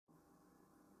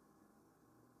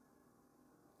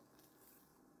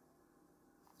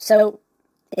So,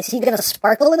 is he gonna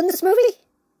sparkle in this movie?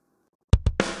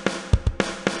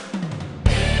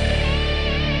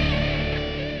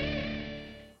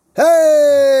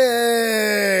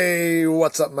 Hey!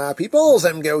 What's up, my peoples?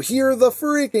 EmGo here, the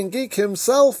freaking geek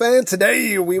himself, and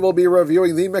today we will be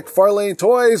reviewing the McFarlane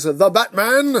toys, the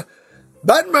Batman!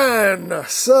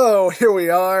 So, here we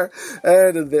are,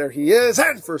 and there he is,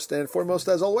 and first and foremost,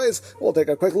 as always, we'll take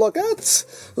a quick look at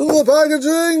the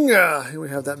packaging! Here we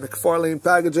have that McFarlane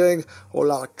packaging, a whole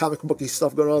lot of comic booky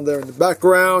stuff going on there in the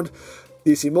background.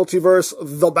 DC Multiverse,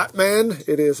 the Batman.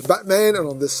 It is Batman, and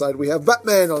on this side we have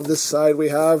Batman. On this side we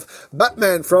have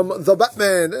Batman from the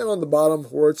Batman. And on the bottom,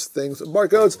 words, things,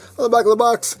 barcodes. On the back of the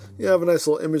box, you have a nice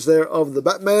little image there of the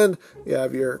Batman. You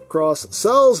have your cross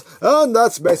cells, and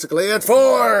that's basically it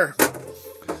for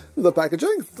the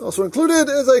packaging. Also included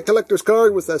is a collector's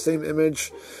card with that same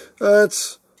image.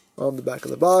 That's on the back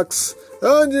of the box,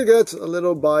 and you get a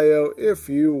little bio if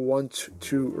you want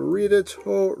to read it.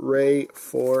 Hooray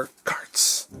for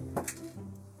cards.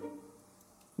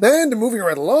 And moving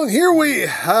right along, here we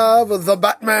have the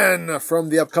Batman from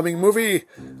the upcoming movie,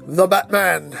 The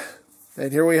Batman.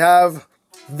 And here we have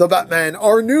the Batman,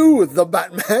 our new The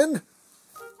Batman.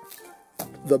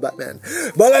 The Batman.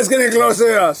 But let's get in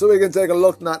closer so we can take a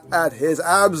look not at his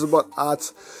abs, but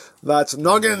at that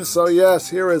noggin. So yes,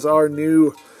 here is our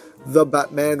new The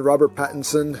Batman, Robert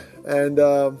Pattinson, and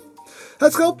that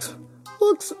sculpt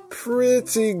looks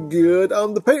pretty good.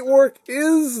 The paintwork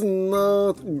is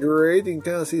not great. You can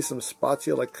kind of see some spots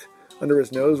here, like under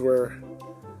his nose, where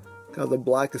kind of the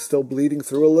black is still bleeding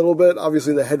through a little bit.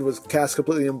 Obviously, the head was cast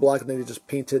completely in black, and then he just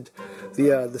painted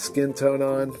the skin tone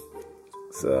on.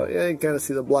 So yeah, you can kind of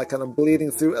see the black kind of bleeding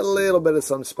through a little bit of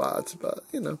some spots, but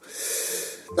you know,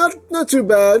 not too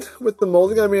bad with the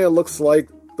molding. I mean, it looks like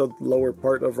the lower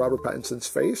part of Robert Pattinson's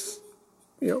face.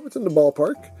 You know, it's in the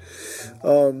ballpark.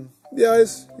 The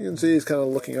eyes, you can see he's kind of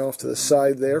looking off to the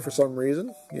side there for some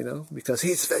reason, you know, because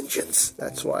he's vengeance.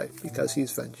 That's why, because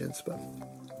he's vengeance. But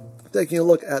taking a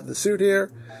look at the suit here,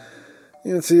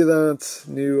 you can see that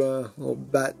new little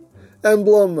bat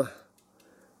emblem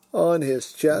on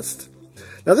his chest.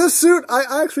 Now this suit,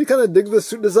 I actually kind of dig this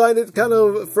suit design. It kind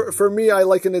of, for me, I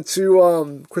liken it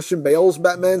to Christian Bale's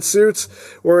Batman suits,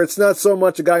 where it's not so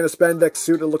much a guy in a spandex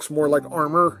suit, it looks more like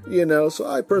armor, you know, so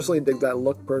I personally dig that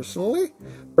look, personally.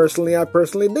 I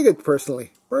personally dig it,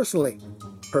 personally.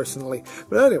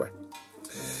 But anyway,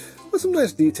 with some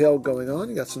nice detail going on.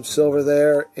 You got some silver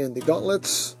there in the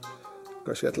gauntlets. Of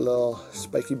course, you got the little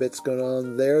spiky bits going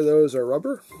on there. Those are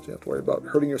rubber, so you don't have to worry about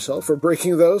hurting yourself or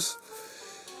breaking those.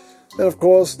 And of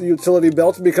course, the utility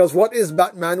belt, because what is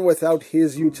Batman without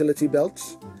his utility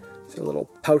belts? See little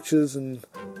pouches and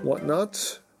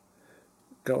whatnot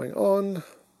going on.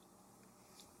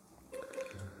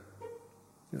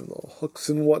 Little hooks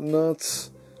and whatnot.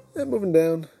 And moving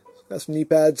down, got some knee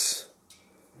pads.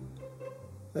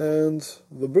 And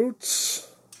the boots.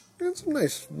 And some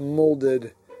nice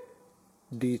molded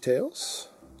details.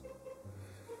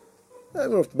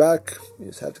 And off the back, you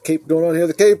just have the cape going on here.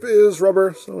 The cape is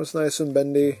rubber, so it's nice and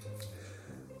bendy.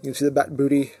 You can see the bat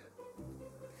booty.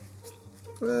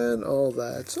 And all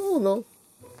that. So, all in all,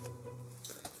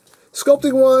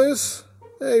 sculpting-wise,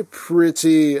 a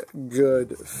pretty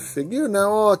good figure.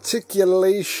 Now,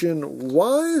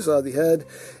 articulation-wise, the head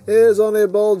is on a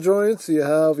ball joint. So you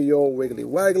have your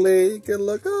wiggly-waggly. You can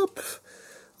look up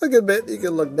a good bit. You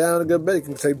can look down a good bit. You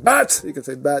can say bat. You can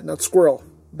say bat, not squirrel.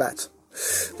 Bat.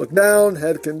 Look down,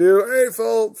 head can do a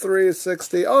full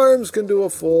 360, arms can do a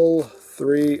full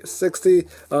 360,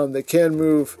 they can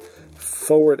move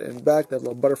forward and back, that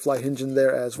little butterfly hinge in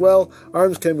there as well.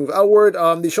 Arms can move outward.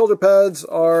 The shoulder pads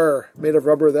are made of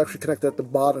rubber, they actually connect at the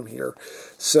bottom here,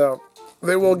 so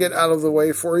they will get out of the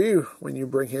way for you when you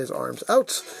bring his arms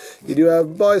out. You do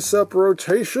have bicep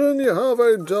rotation. You have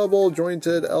a double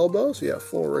jointed elbow, so you have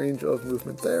full range of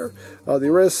movement there.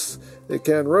 The wrists, they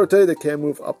can rotate, they can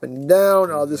move up and down.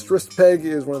 This wrist peg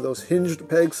is one of those hinged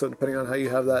pegs, so depending on how you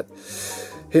have that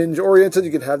hinge oriented, you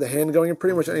can have the hand going in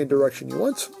pretty much any direction you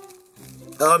want.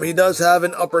 He does have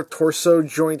an upper torso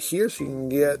joint here, so you can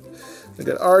get a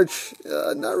good arch.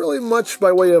 Not really much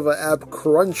by way of an ab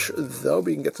crunch, though,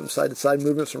 but you can get some side-to-side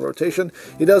movement, some rotation.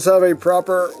 He does have a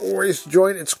proper waist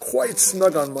joint. It's quite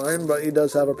snug on mine, but he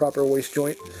does have a proper waist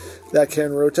joint that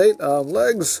can rotate.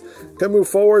 Legs can move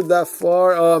forward that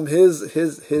far. His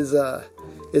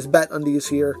bat undies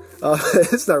here.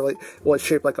 It's not really, well, it's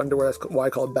shaped like underwear. That's why I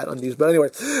call it bat undies. But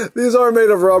anyway, these are made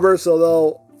of rubber, so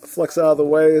they'll flex out of the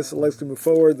way, so legs can move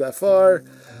forward that far.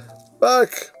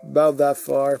 Back about that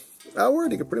far.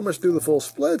 outward. You can pretty much do the full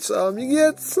splits. You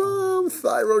get some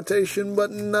thigh rotation,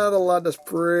 but not a lot. That's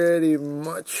pretty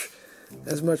much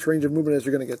as much range of movement as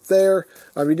you're going to get there.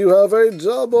 You do have a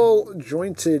double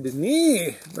jointed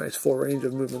knee. Nice full range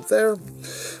of movement there.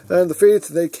 And the feet,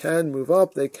 they can move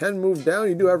up, they can move down.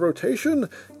 You do have rotation,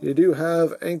 you do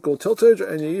have ankle tiltage,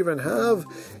 and you even have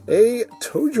a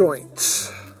toe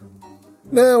joint.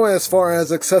 Now, as far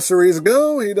as accessories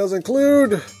go, he does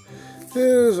include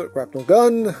his grapnel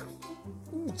gun.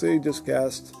 Let's see, just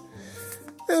cast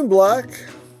in black.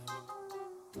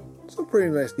 It's a pretty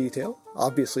nice detail.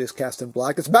 Obviously, it's cast in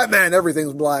black. It's Batman,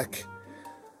 everything's black.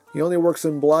 He only works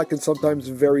in black and sometimes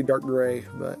very dark gray,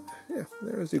 but yeah,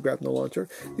 there's the grapnel launcher.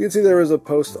 You can see there is a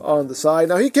post on the side.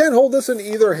 Now, he can hold this in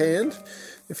either hand.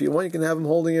 If you want, you can have him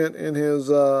holding it in his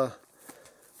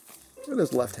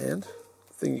left hand.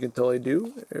 Thing you can totally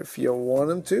do if you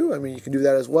want him to. I mean, you can do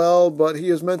that as well, but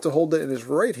he is meant to hold it in his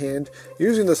right hand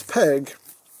using this peg.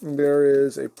 There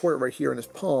is a port right here in his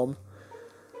palm,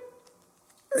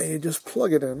 and you just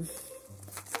plug it in,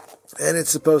 and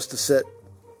it's supposed to sit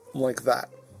like that.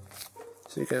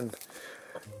 So you can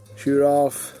shoot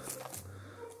off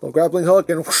a little grappling hook,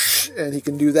 and whoosh, and he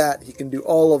can do that. He can do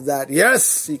all of that.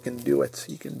 Yes, he can do it.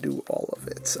 He can do all of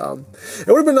it. It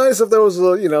would have been nice if there was,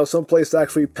 some place to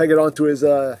actually peg it onto his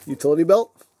utility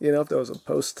belt. If there was a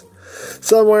post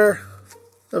somewhere.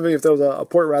 I mean, if there was a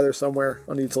port, rather, somewhere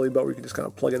on the utility belt where you can just kind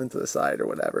of plug it into the side or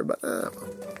whatever. But,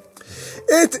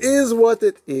 it is what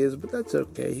it is, but that's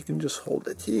okay. He can just hold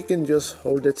it. He can just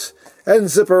hold it and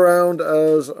zip around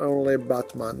as only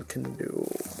Batman can do.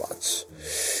 But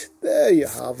there you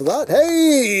have that.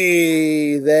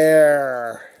 Hey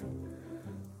there.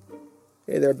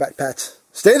 Hey there, Bat-Pat.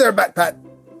 Stay there, Bat-Pat.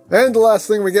 And the last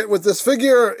thing we get with this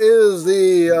figure is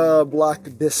the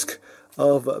black disc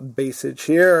of basage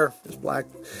here. This black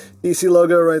DC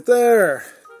logo right there.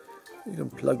 You can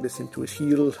plug this into his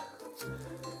heel.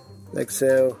 Like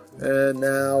so. And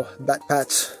now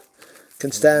Bat-Pat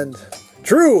can stand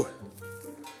true.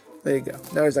 There you go.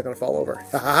 Now he's not going to fall over.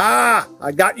 Ha ha ha!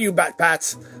 I got you,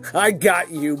 Bat-Pats. I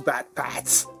got you,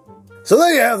 Bat-Pats. So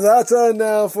there you have that. And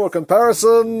now for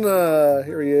comparison,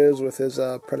 here he is with his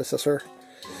predecessor,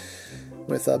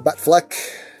 with Batfleck.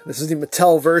 This is the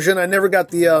Mattel version. I never got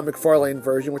the McFarlane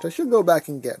version, which I should go back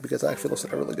and get because it actually looks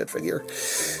like a really good figure.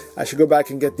 I should go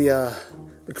back and get the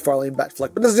McFarlane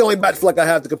Batfleck. But this is the only Batfleck I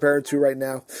have to compare it to right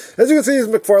now. As you can see, these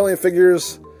McFarlane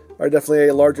figures are definitely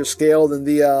a larger scale than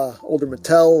the older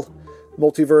Mattel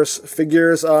multiverse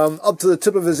figures. Up to the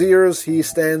tip of his ears, he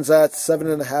stands at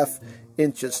 7.5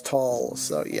 inches tall.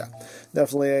 So yeah,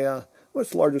 definitely a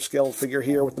much larger scale figure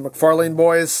here with the McFarlane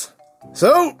boys.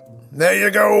 So, there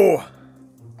you go.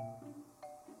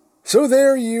 So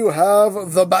there you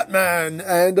have the Batman,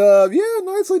 and yeah,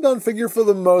 nicely done figure for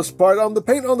the most part. The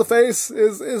paint on the face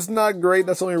is not great.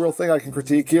 That's the only real thing I can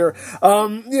critique here.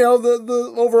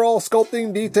 The overall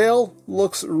sculpting detail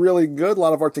looks really good. A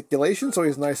lot of articulation, so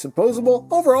he's nice and posable.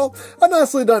 Overall, a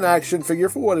nicely done action figure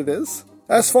for what it is.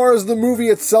 As far as the movie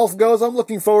itself goes, I'm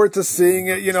looking forward to seeing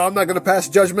it. I'm not going to pass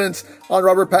judgment on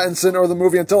Robert Pattinson or the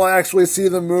movie until I actually see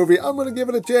the movie. I'm going to give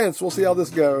it a chance. We'll see how this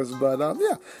goes. But,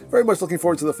 yeah, very much looking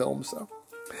forward to the film, so.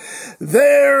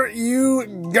 There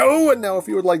you go. And now if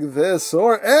you would like this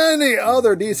or any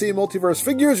other DC Multiverse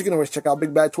figures, you can always check out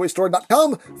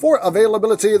BigBadToyStore.com for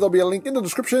availability. There'll be a link in the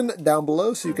description down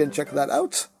below so you can check that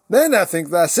out. Then I think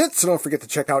that's it, so don't forget to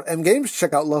check out EmGo's,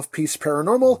 check out Love, Peace,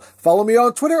 Paranormal, follow me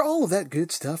on Twitter, all of that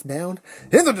good stuff down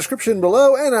in the description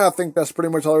below, and I think that's pretty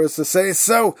much all there is to say.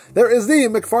 So, there is the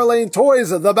McFarlane Toys,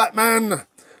 the Batman,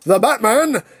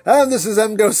 and this is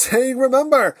EmGo saying,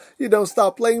 remember, you don't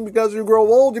stop playing because you grow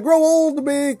old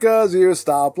because you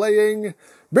stop playing.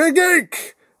 Be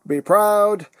geek, be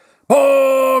proud,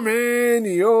 palm in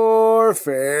your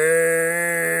face.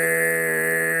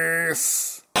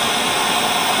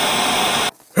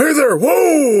 Hey there!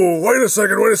 Whoa! Wait a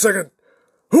second.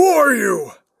 Who are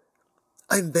you?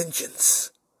 I'm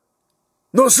Vengeance.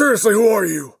 No, seriously, who are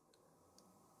you?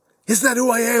 It's not who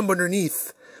I am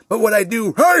underneath, but what I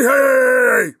do.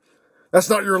 Hey! That's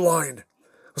not your line.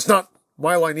 That's not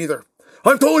my line either.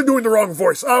 I'm totally doing the wrong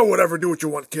voice. Oh, whatever, do what you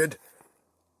want, kid.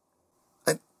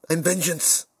 I'm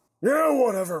Vengeance. Yeah,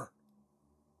 whatever.